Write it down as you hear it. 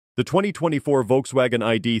The 2024 Volkswagen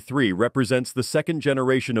ID.3 represents the second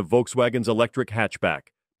generation of Volkswagen's electric hatchback,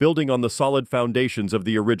 building on the solid foundations of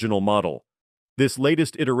the original model. This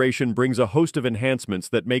latest iteration brings a host of enhancements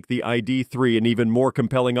that make the ID.3 an even more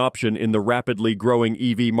compelling option in the rapidly growing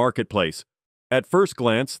EV marketplace. At first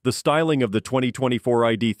glance, the styling of the 2024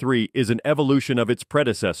 ID.3 is an evolution of its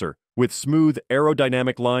predecessor, with smooth,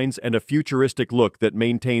 aerodynamic lines and a futuristic look that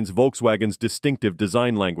maintains Volkswagen's distinctive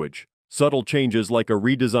design language. Subtle changes like a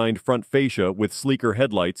redesigned front fascia with sleeker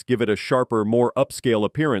headlights give it a sharper, more upscale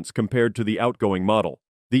appearance compared to the outgoing model.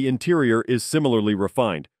 The interior is similarly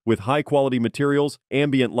refined, with high-quality materials,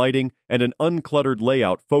 ambient lighting, and an uncluttered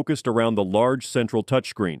layout focused around the large central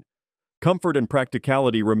touchscreen. Comfort and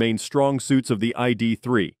practicality remain strong suits of the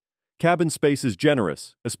ID.3. Cabin space is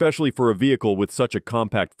generous, especially for a vehicle with such a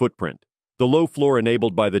compact footprint. The low floor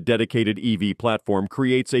enabled by the dedicated EV platform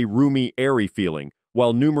creates a roomy, airy feeling,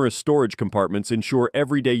 while numerous storage compartments ensure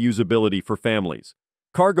everyday usability for families.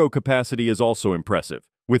 Cargo capacity is also impressive,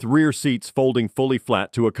 with rear seats folding fully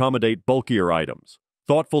flat to accommodate bulkier items.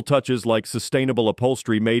 Thoughtful touches like sustainable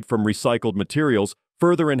upholstery made from recycled materials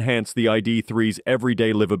further enhance the ID.3's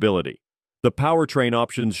everyday livability. The powertrain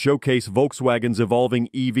options showcase Volkswagen's evolving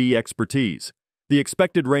EV expertise. The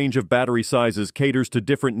expected range of battery sizes caters to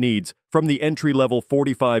different needs, from the entry-level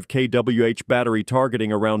 45 kWh battery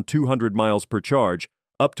targeting around 200 miles per charge,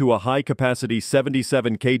 up to a high-capacity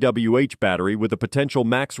 77 kWh battery with a potential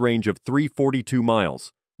max range of 342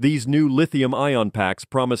 miles. These new lithium-ion packs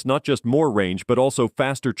promise not just more range but also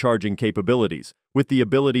faster charging capabilities, with the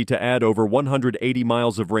ability to add over 180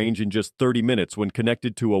 miles of range in just 30 minutes when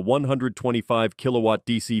connected to a 125 kilowatt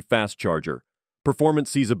DC fast charger. Performance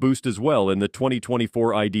sees a boost as well in the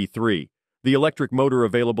 2024 ID.3. The electric motor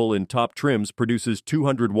available in top trims produces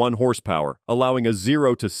 201 horsepower, allowing a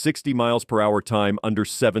 0 to 60 miles per hour time under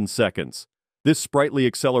 7 seconds. This sprightly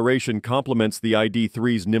acceleration complements the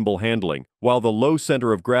ID.3's nimble handling, while the low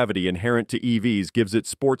center of gravity inherent to EVs gives it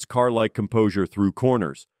sports car-like composure through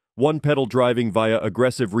corners. One-pedal driving via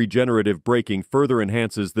aggressive regenerative braking further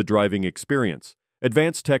enhances the driving experience.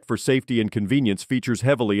 Advanced tech for safety and convenience features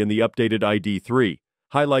heavily in the updated ID.3.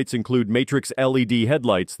 Highlights include matrix LED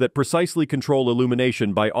headlights that precisely control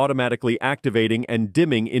illumination by automatically activating and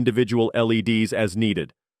dimming individual LEDs as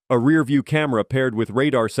needed. A rear-view camera paired with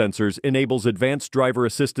radar sensors enables advanced driver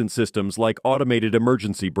assistance systems like automated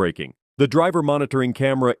emergency braking. The driver monitoring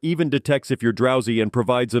camera even detects if you're drowsy and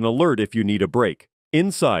provides an alert if you need a break.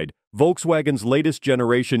 Inside, Volkswagen's latest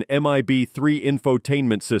generation MIB3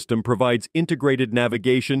 infotainment system provides integrated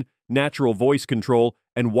navigation, natural voice control,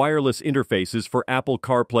 and wireless interfaces for Apple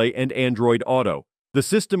CarPlay and Android Auto. The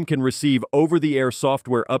system can receive over-the-air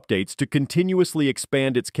software updates to continuously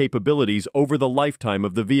expand its capabilities over the lifetime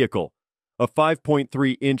of the vehicle. A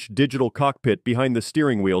 5.3-inch digital cockpit behind the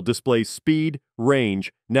steering wheel displays speed,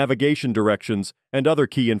 range, navigation directions, and other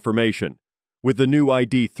key information. With the new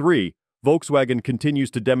ID.3, Volkswagen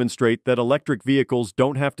continues to demonstrate that electric vehicles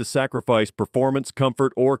don't have to sacrifice performance,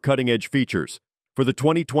 comfort, or cutting-edge features. For the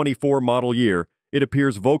 2024 model year, it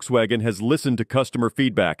appears Volkswagen has listened to customer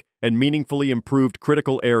feedback and meaningfully improved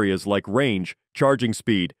critical areas like range, charging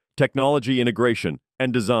speed, technology integration,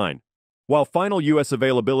 and design. While final U.S.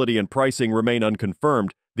 availability and pricing remain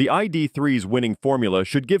unconfirmed, the ID.3's winning formula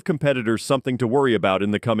should give competitors something to worry about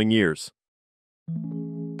in the coming years.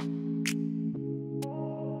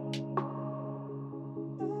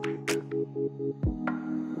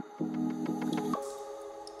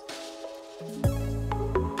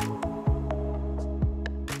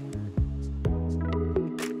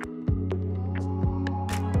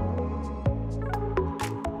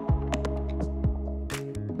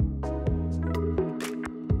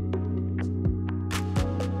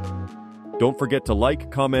 Don't forget to like,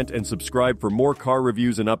 comment, and subscribe for more car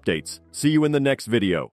reviews and updates. See you in the next video.